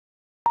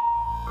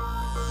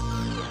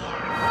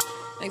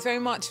Thanks very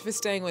much for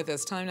staying with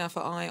us. Time now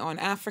for Eye on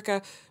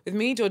Africa with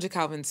me, Georgia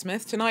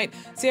Calvin-Smith. Tonight,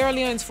 Sierra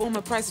Leone's former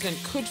president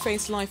could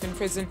face life in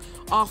prison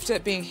after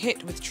being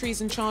hit with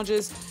treason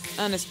charges.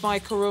 Ernest Bai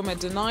Koroma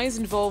denies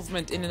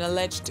involvement in an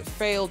alleged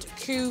failed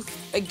coup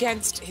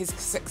against his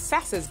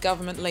successor's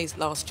government late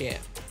last year.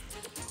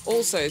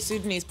 Also,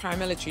 Sudanese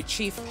paramilitary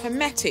chief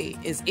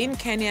Hemeti is in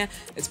Kenya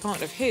as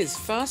part of his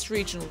first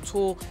regional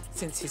tour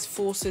since his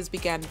forces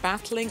began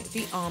battling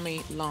the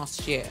army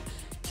last year,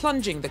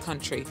 plunging the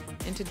country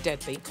into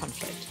deadly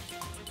conflict.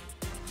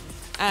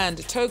 And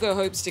Togo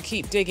hopes to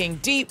keep digging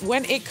deep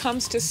when it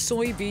comes to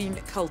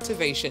soybean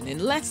cultivation.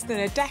 In less than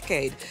a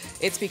decade,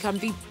 it's become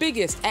the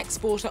biggest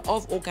exporter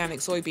of organic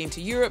soybean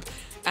to Europe,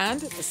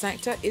 and the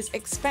sector is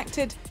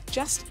expected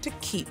just to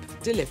keep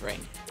delivering.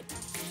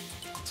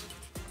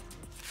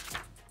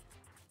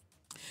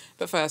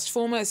 But first,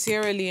 former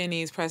Sierra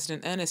Leone's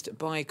President Ernest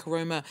Bai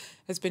Koroma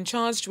has been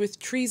charged with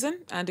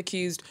treason and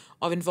accused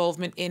of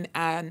involvement in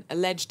an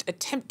alleged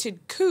attempted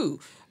coup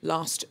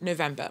last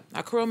November.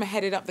 Now, Koroma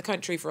headed up the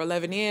country for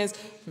 11 years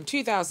from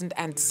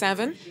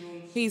 2007.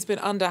 He's been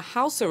under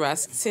house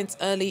arrest since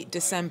early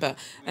December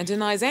and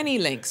denies any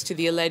links to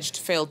the alleged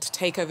failed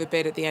takeover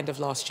bid at the end of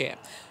last year.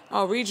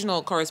 Our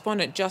regional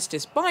correspondent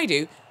Justice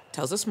Baidu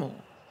tells us more.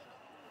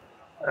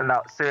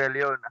 Now, Sierra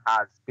Leone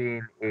has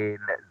been in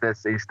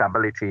this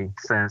instability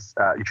since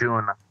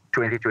June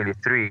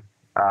 2023,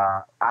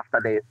 after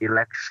the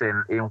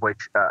election in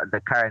which the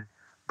current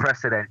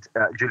president,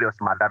 Julius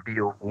Maada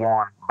Bio,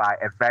 won by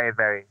a very,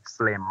 very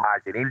slim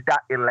margin. In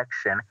that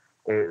election,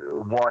 it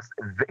was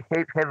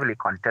heavily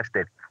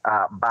contested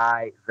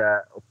by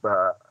the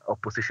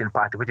opposition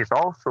party, which is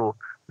also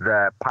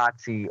the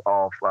party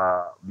of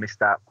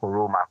Mr.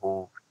 Koroma,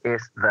 who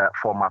is the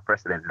former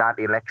president. That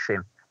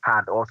election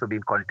had also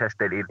been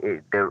contested.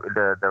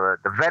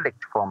 The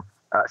verdict from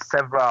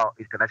several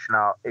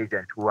international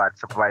agents who had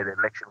supervised the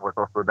election was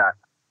also that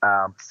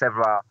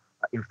several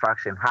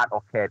infractions had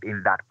occurred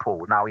in that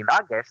poll. Now, in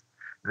August,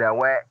 there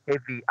were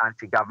heavy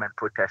anti-government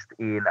protests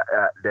in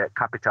the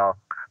capital,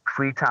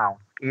 Freetown,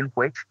 in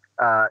which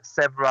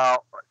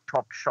several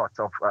top shots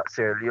of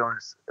Sierra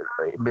Leone's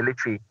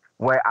military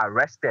were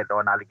arrested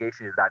on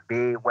allegations that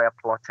they were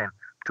plotting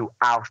to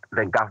oust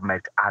the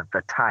government at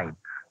the time.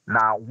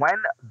 Now, when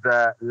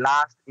the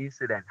last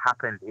incident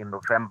happened in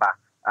November,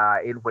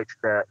 in which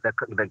the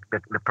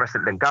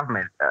president, the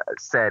government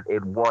said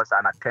it was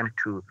an attempt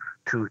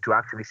to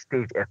actually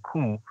stage a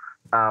coup,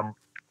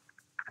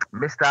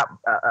 Mr.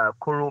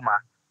 Koroma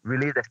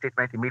released a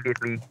statement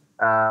immediately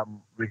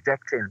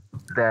rejecting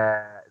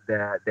the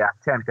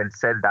attempt and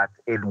said that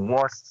it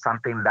was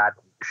something that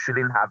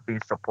shouldn't have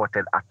been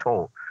supported at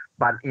all.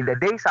 But in the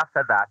days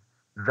after that,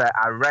 the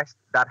arrest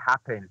that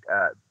happened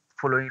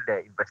following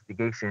the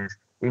investigations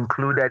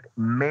included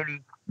many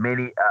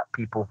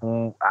people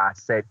who are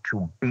said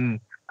to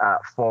be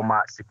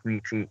former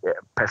security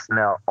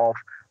personnel of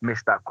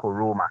Mr.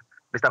 Koroma.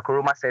 Mr.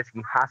 Koroma says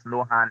he has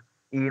no hand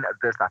in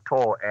this at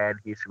all, and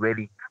he's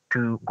ready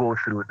to go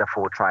through the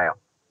full trial.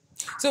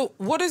 So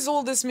what does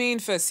all this mean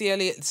for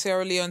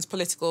Sierra Leone's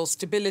political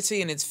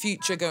stability and its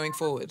future going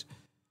forward?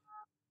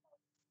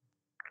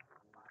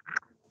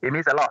 It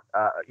means a lot.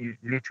 You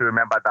need to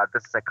remember that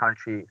this is a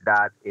country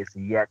that is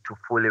yet to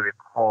fully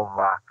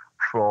recover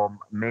from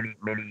many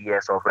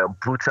years of a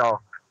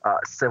brutal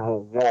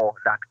civil war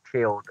that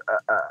killed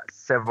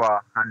several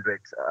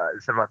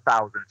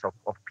thousands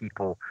of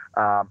people.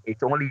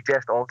 It only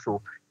just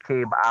also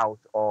came out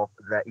of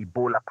the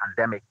Ebola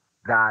pandemic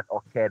that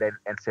occurred,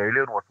 and Sierra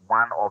Leone was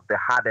one of the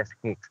hardest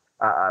hit,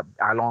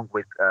 along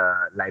with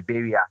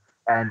Liberia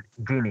and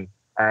Guinea.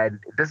 And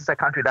this is a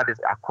country that is,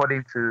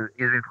 according to,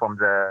 even from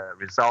the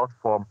results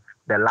from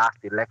the last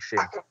election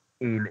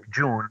in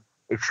June,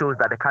 it shows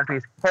that the country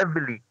is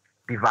heavily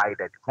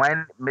divided.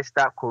 When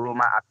Mr.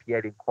 Koroma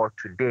appeared in court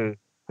today,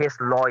 his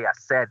lawyer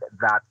said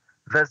that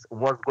this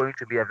was going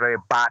to be a very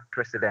bad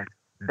precedent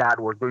that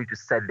was going to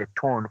set the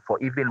tone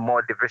for even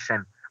more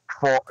division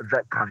for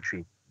the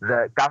country.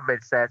 The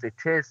government says it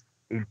is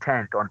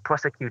intent on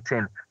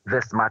prosecuting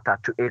this matter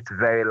to its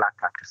very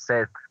latter, to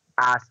serve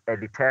as a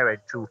deterrent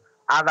to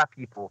other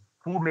people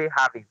who may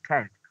have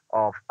intent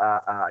of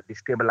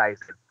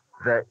destabilizing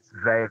this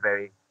very,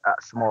 very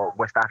small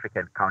West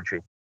African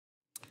country.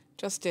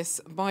 Justice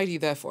Baidu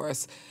there for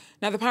us.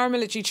 Now, the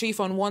paramilitary chief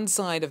on one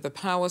side of the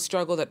power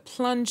struggle that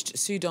plunged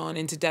Sudan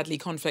into deadly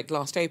conflict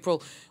last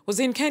April was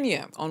in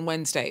Kenya on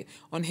Wednesday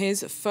on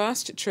his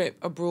first trip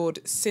abroad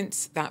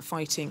since that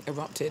fighting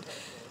erupted.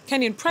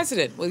 Kenyan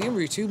President William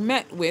Ruto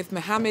met with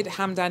Mohamed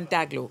Hamdan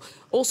Daglo,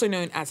 also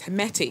known as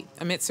Hemeti,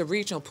 amidst a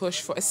regional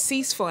push for a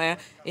ceasefire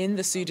in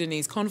the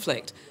Sudanese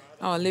conflict.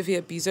 Our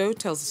Olivia Bizot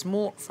tells us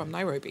more from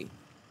Nairobi.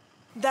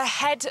 The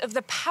head of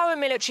the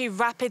paramilitary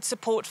Rapid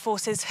Support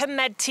Forces,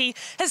 Hemedti,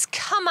 has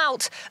come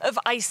out of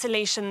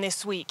isolation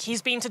this week.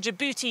 He's been to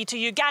Djibouti, to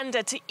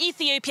Uganda, to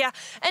Ethiopia,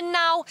 and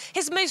now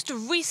his most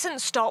recent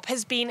stop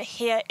has been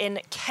here in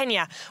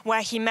Kenya,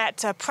 where he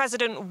met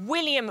President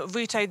William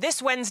Ruto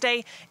this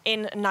Wednesday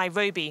in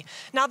Nairobi.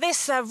 Now,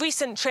 this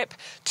recent trip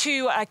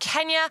to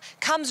Kenya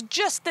comes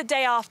just the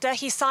day after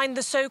he signed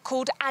the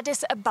so-called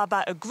Addis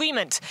Ababa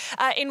Agreement,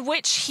 in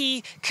which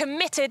he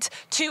committed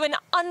to an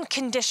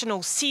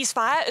unconditional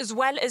ceasefire as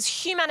well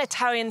as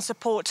humanitarian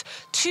support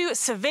to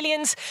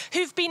civilians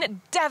who've been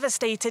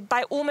devastated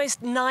by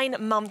almost 9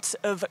 months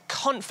of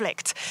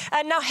conflict.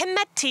 Now,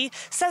 Hemedti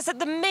says that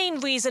the main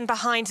reason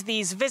behind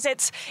these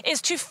visits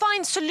is to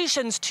find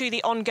solutions to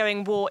the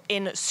ongoing war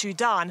in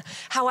Sudan.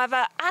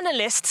 However,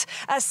 analysts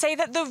say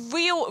that the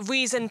real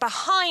reason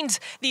behind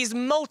these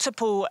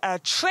multiple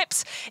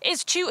trips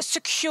is to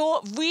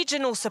secure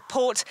regional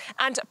support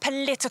and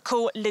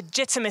political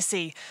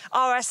legitimacy.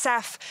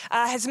 RSF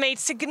has made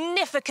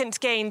significant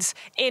gains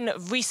in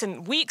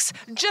recent weeks.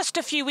 Just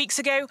a few weeks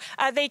ago,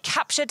 they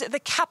captured the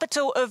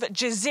capital of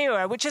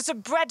Jazeera, which is a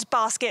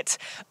breadbasket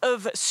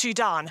of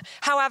Sudan.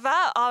 However,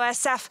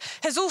 RSF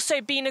has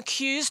also been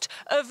accused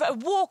of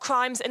war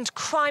crimes and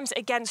crimes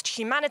against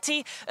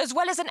humanity, as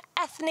well as an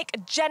ethnic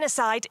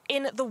genocide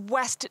in the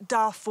West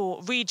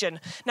Darfur region.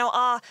 Now,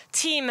 our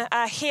team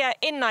here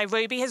in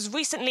Nairobi has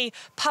recently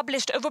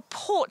published a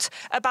report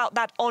about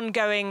that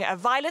ongoing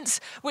violence,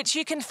 which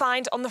you can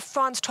find on the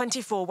France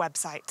 24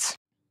 website.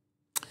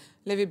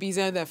 Olivia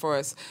Bizot there for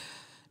us.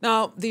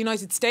 Now, the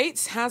United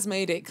States has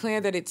made it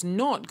clear that it's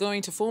not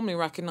going to formally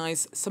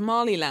recognise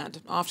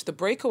Somaliland after the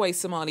breakaway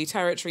Somali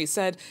territory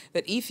said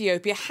that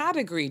Ethiopia had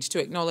agreed to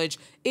acknowledge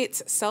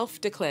its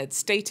self-declared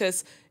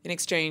status in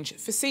exchange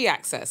for sea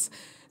access.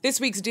 This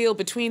week's deal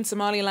between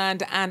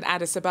Somaliland and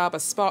Addis Ababa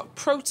sparked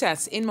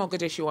protests in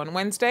Mogadishu on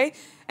Wednesday.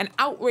 An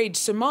outraged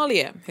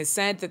Somalia has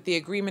said that the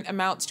agreement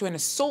amounts to an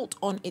assault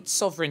on its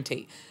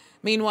sovereignty.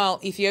 Meanwhile,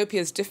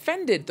 Ethiopia's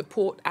defended the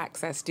port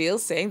access deal,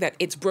 saying that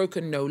it's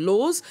broken no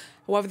laws.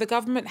 However, the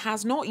government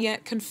has not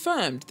yet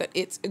confirmed that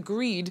it's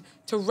agreed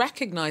to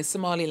recognise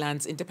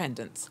Somaliland's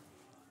independence.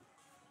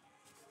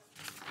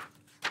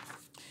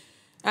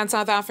 And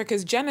South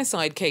Africa's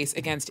genocide case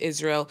against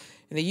Israel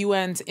in the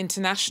UN's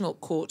International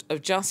Court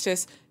of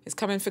Justice is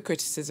coming for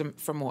criticism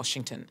from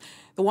Washington.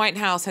 The White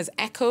House has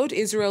echoed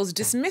Israel's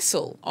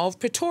dismissal of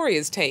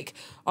Pretoria's take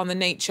on the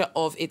nature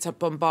of its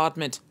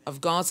bombardment of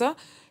Gaza.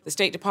 The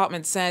State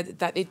Department said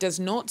that it does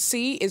not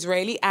see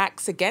Israeli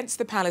acts against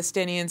the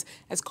Palestinians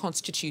as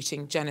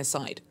constituting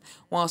genocide,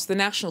 whilst the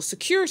National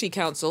Security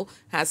Council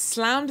has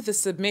slammed the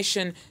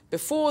submission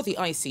before the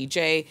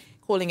ICJ,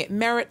 calling it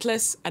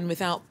meritless and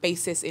without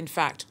basis in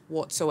fact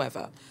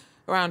whatsoever.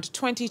 Around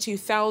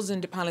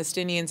 22,000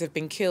 Palestinians have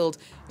been killed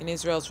in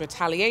Israel's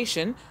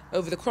retaliation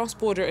over the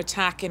cross-border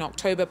attack in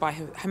October by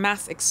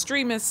Hamas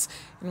extremists,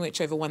 in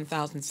which over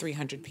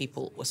 1,300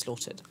 people were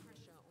slaughtered.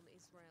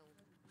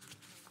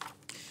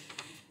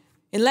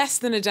 In less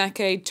than a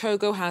decade,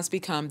 Togo has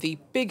become the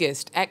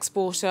biggest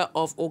exporter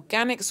of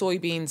organic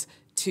soybeans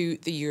to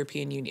the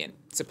European Union,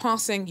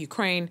 surpassing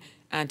Ukraine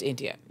and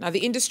India. Now,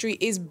 the industry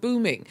is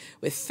booming,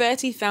 with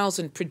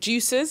 30,000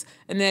 producers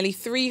and nearly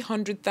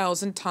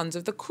 300,000 tonnes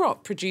of the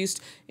crop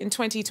produced in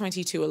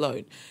 2022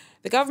 alone.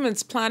 The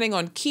government's planning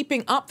on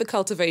keeping up the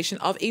cultivation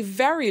of a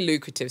very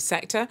lucrative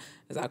sector,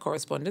 as our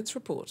correspondents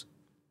report.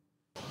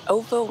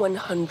 Over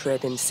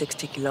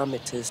 160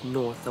 kilometers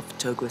north of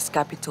Togo's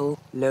capital,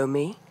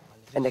 Leone,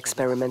 an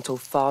experimental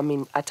farm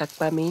in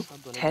Atakpami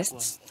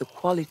tests the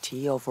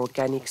quality of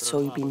organic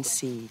soybean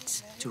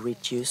seeds to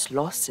reduce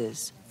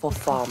losses for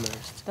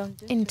farmers.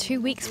 In 2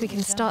 weeks, we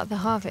can start the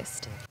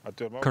harvest.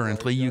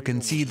 Currently, you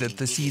can see that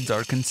the seeds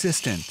are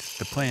consistent.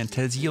 The plant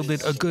has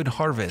yielded a good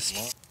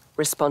harvest.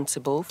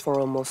 Responsible for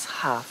almost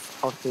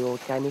half of the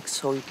organic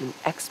soybean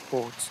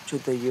exports to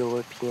the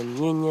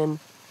European Union,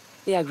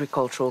 the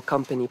agricultural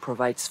company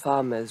provides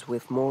farmers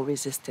with more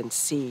resistant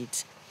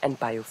seeds and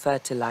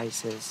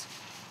biofertilizers.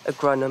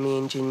 Agronomy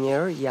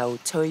engineer Yao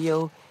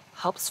Toyo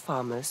helps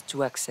farmers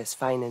to access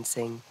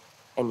financing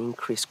and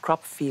increase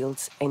crop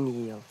fields and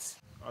yields.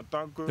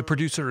 The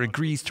producer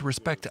agrees to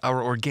respect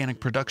our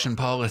organic production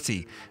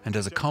policy, and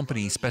as a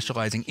company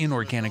specializing in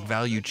organic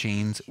value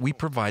chains, we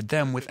provide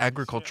them with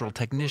agricultural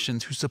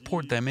technicians who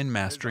support them in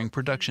mastering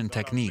production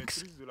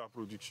techniques.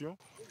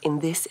 In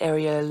this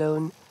area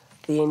alone,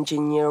 the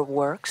engineer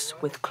works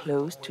with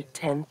close to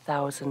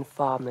 10,000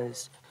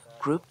 farmers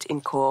grouped in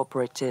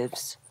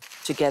cooperatives.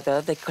 Together,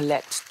 they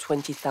collect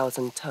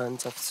 20,000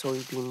 tons of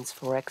soybeans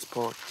for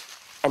export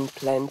and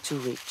plan to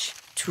reach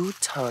 2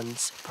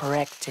 tons per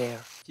hectare.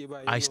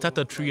 I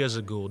started 3 years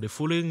ago. The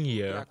following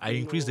year, I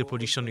increased the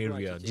production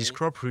area. This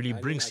crop really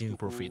brings in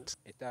profit.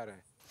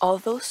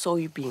 Although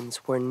soybeans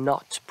were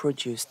not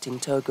produced in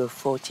Togo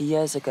 40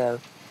 years ago,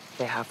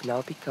 they have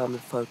now become a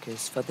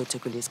focus for the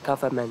Togolese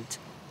government.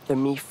 The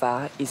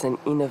MIFA is an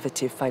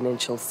innovative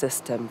financial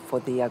system for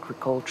the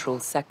agricultural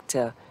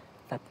sector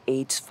that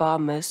aids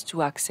farmers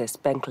to access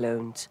bank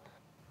loans.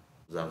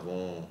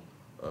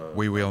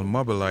 We will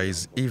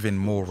mobilize even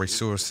more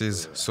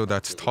resources so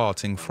that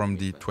starting from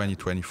the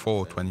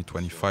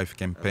 2024-2025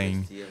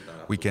 campaign,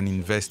 we can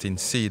invest in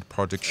seed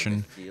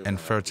production and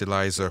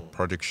fertilizer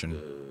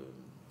production.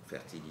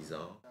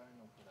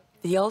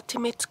 The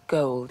ultimate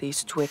goal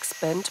is to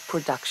expand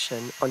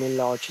production on a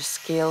larger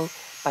scale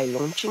by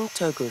launching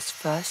Togo's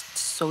first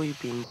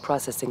soybean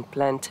processing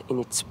plant in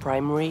its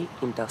primary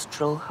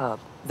industrial hub.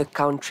 The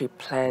country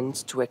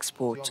plans to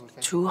export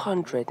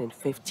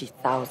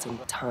 250,000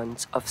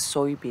 tons of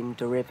soybean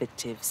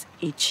derivatives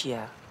each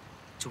year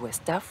to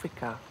West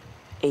Africa,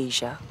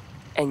 Asia,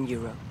 and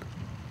Europe.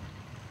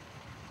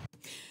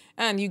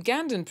 And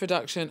Ugandan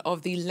production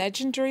of the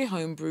legendary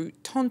homebrew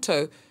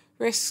Tonto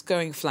risks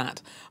going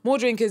flat. More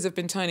drinkers have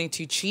been turning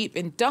to cheap,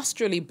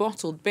 industrially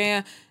bottled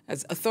beer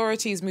as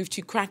authorities move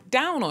to crack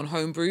down on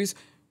homebrews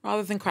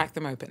rather than crack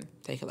them open.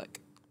 Take a look.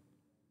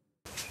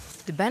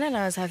 The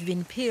bananas have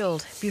been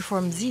peeled before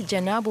Mzi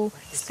Janabo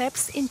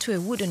steps into a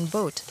wooden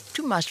boat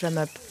to mash them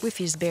up with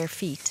his bare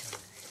feet.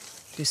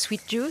 The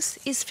sweet juice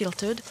is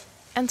filtered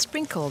and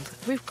sprinkled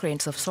with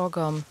grains of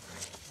sorghum,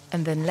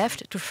 and then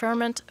left to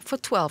ferment for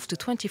 12 to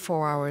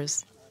 24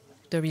 hours.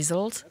 The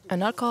result,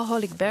 an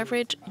alcoholic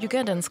beverage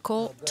Ugandans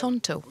call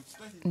Tonto.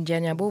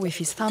 Janabo, with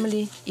his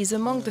family, is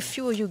among the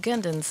few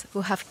Ugandans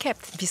who have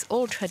kept this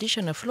old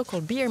tradition of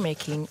local beer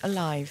making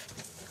alive.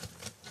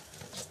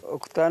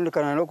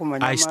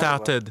 I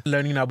started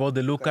learning about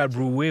the local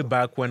brew way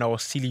back when I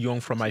was still young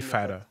from my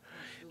father.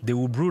 They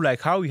will brew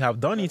like how we have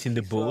done it in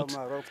the boat,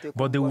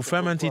 but they will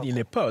ferment it in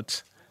a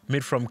pot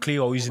made from clay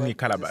or using a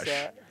calabash.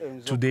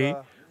 Today,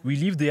 we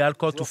leave the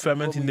alcohol to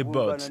ferment in the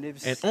boat,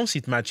 and once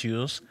it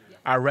matures,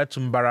 are ready to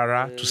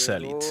Mbarara to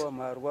sell it.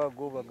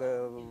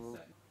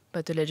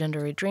 But the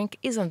legendary drink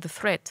is under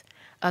threat,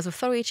 as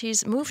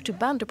authorities move to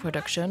ban the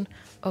production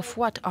of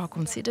what are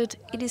considered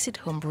illicit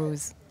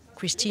homebrews.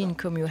 Christine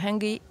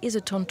Komuhengi is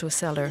a Tonto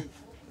seller.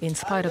 In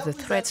spite of the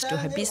threats to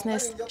her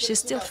business, she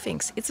still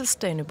thinks it's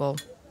sustainable.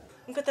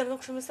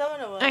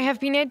 I have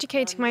been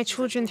educating my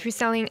children through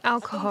selling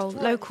alcohol,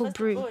 local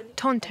brew,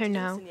 Tonto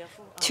now.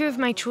 2 of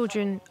my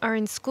children are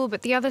in school,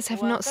 but the others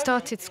have not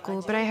started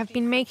school, but I have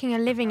been making a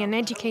living and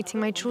educating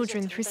my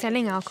children through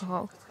selling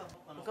alcohol.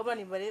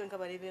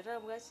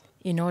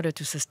 In order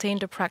to sustain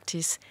the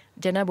practice,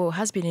 Janabo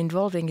has been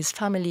involving his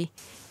family,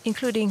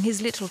 including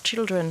his little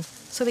children,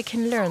 so they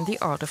can learn the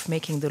art of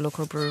making the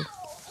local brew.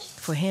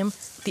 For him,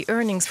 the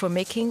earnings for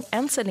making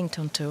and selling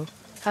Tonto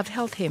have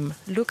helped him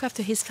look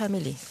after his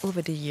family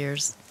over the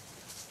years.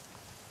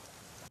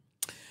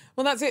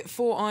 Well, that's it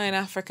for Eye on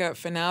Africa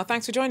for now.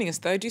 Thanks for joining us,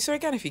 though. Do so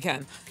again if you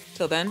can.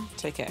 Till then,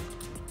 take care.